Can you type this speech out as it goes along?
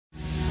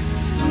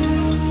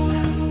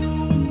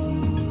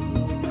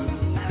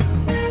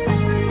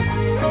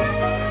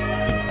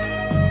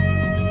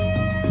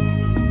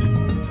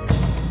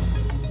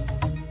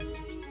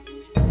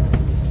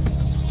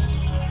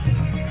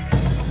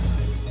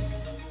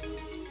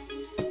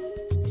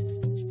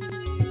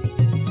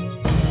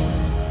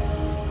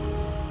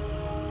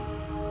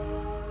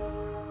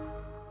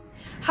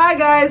Hi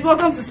guys,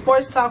 welcome to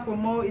Sports Talk with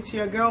Mo. It's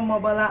your girl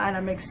Mobala and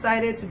I'm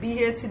excited to be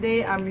here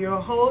today. I'm your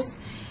host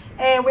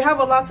and we have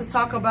a lot to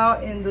talk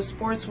about in the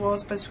sports world,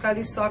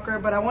 specifically soccer,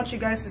 but I want you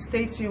guys to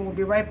stay tuned. We'll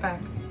be right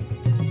back.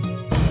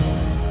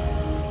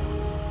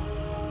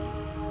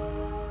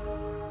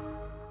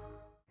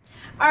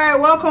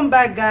 Alright, welcome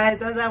back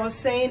guys. As I was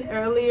saying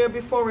earlier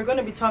before, we're going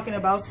to be talking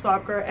about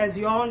soccer. As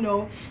you all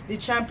know, the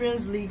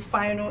Champions League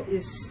final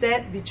is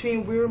set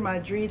between Real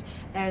Madrid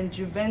and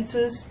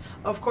Juventus.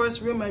 Of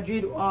course, Real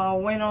Madrid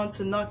went on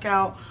to knock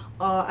out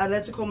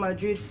Atletico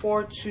Madrid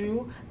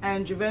 4-2,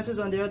 and Juventus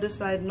on the other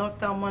side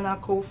knocked out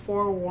Monaco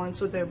 4-1,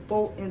 so they're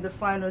both in the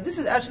final. This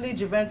is actually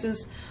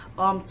Juventus'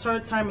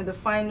 third time in the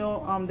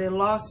final. They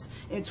lost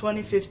in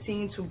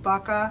 2015 to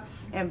Barca,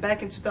 and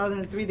back in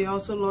 2003 they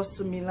also lost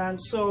to Milan.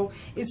 So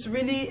it's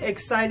really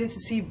exciting to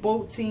see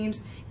both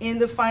teams in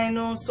the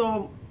final.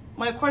 So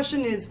my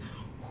question is,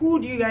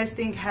 who do you guys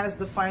think has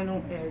the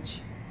final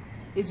edge?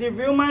 Is it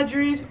Real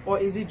Madrid or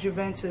is it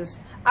Juventus?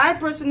 I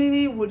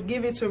personally would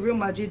give it to Real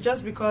Madrid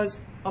just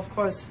because, of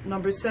course,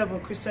 number 7,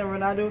 Cristiano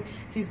Ronaldo,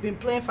 he's been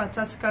playing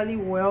fantastically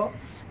well.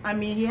 I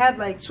mean, he had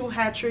like 2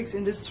 hat-tricks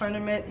in this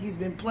tournament. He's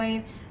been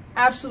playing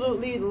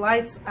absolutely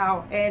lights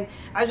out, and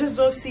I just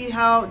don't see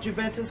how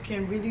Juventus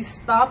can really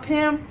stop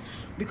him,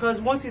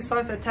 because once he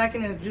starts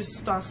attacking and just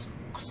starts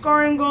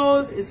scoring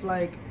goals, it's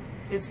like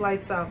it's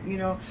lights out, you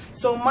know.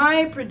 So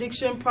my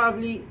prediction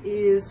probably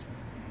is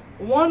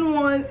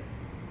 1-1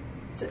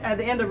 at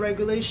the end of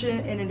regulation,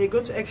 and then they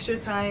go to extra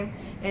time,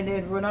 and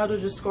then Ronaldo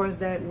just scores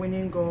that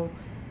winning goal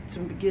to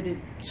get it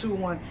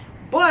 2-1.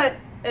 But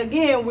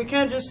again, we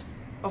can't just,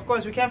 of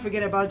course, we can't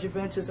forget about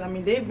Juventus. I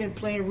mean, they've been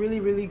playing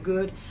really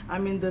good. I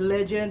mean, the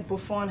legend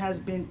Buffon has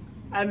been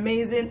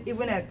amazing,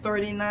 even at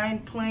 39,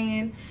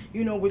 playing,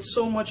 you know, with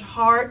so much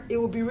heart. It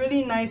would be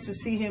really nice to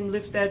see him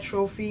lift that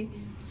trophy,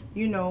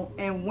 you know,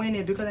 and win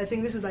it, because I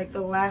think this is like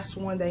the last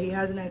one that he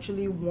hasn't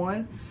actually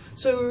won.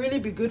 So it would really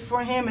be good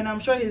for him, and I'm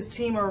sure his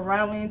team are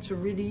rallying to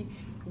really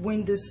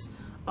win this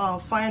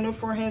final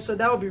for him. So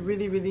that would be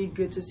really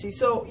good to see.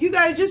 So you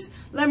guys just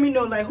let me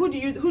know, like, who do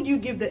you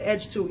give the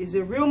edge to? Is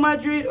it Real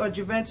Madrid or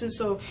Juventus?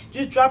 So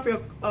just drop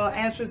your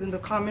answers in the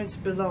comments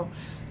below.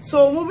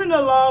 So moving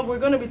along, we're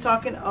going to be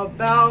talking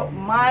about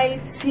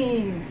my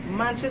team,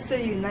 Manchester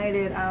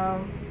United.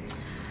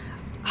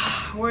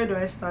 Where do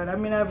I start? I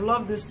mean, I've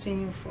loved this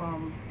team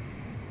from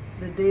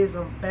the days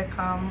of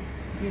Beckham,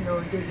 you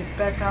know, David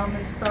Beckham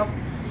and stuff,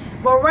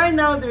 but right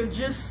now they're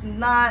just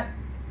not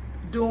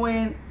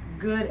doing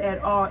good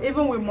at all.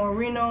 Even with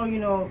Mourinho, you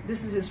know,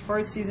 this is his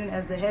first season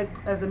as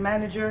the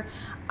manager.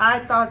 I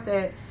thought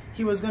that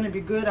he was going to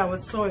be good. I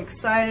was so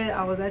excited.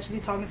 I was actually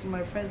talking to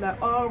my friends like,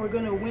 oh, we're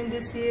going to win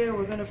this year.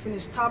 We're going to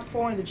finish top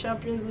 4 in the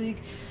Champions League,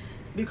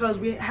 because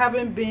we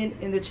haven't been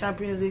in the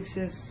Champions League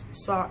since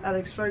Sir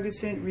Alex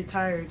Ferguson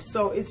retired.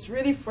 So it's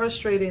really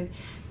frustrating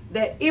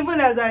that even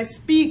as I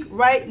speak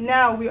right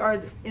now, we are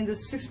in the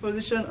 6th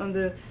position on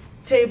the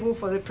table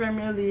for the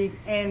Premier League,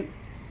 and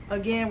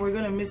again, we're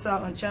going to miss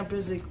out on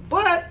Champions League.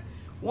 But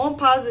one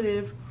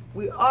positive,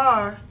 we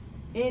are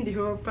in the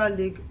Europa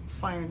League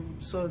final,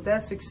 so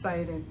that's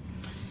exciting.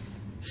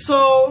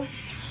 So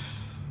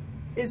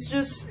it's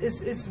just,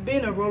 it's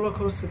been a roller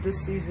coaster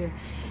this season.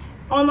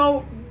 On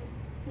a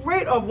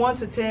rate of 1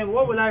 to 10,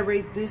 what would I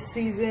rate this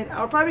season?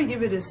 I'll probably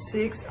give it a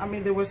 6. I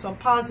mean, there were some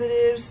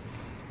positives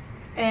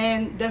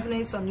and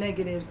definitely some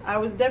negatives. I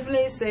would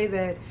definitely say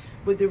that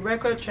with the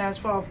record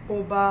transfer of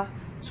Oba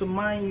to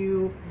Man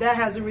U, that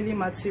hasn't really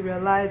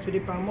materialized with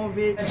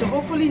Ibrahimovic. So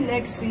hopefully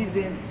next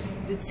season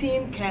the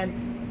team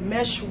can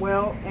mesh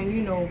well and,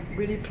 you know,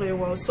 really play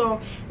well. So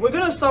we're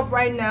gonna stop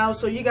right now,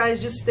 so you guys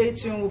just stay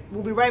tuned.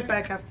 We'll be right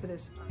back after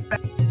this.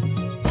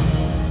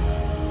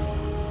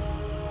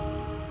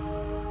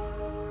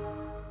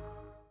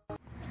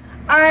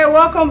 Alright,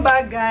 welcome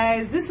back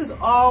guys. This is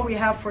all we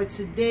have for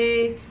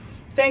today.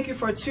 Thank you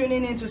for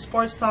tuning in to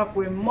Sports Talk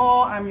with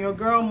Mo. I'm your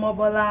girl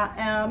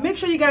Mobola. Make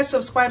sure you guys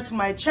subscribe to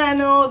my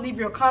channel. Leave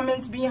your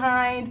comments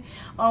behind.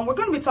 We're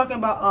going to be talking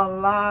about a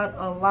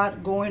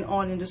lot going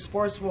on in the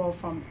sports world,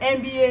 from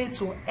NBA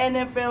to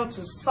NFL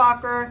to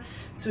soccer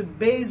to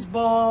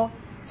baseball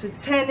to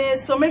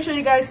tennis. So make sure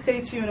you guys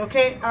stay tuned,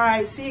 okay? All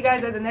right, see you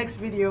guys at the next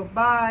video.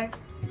 Bye.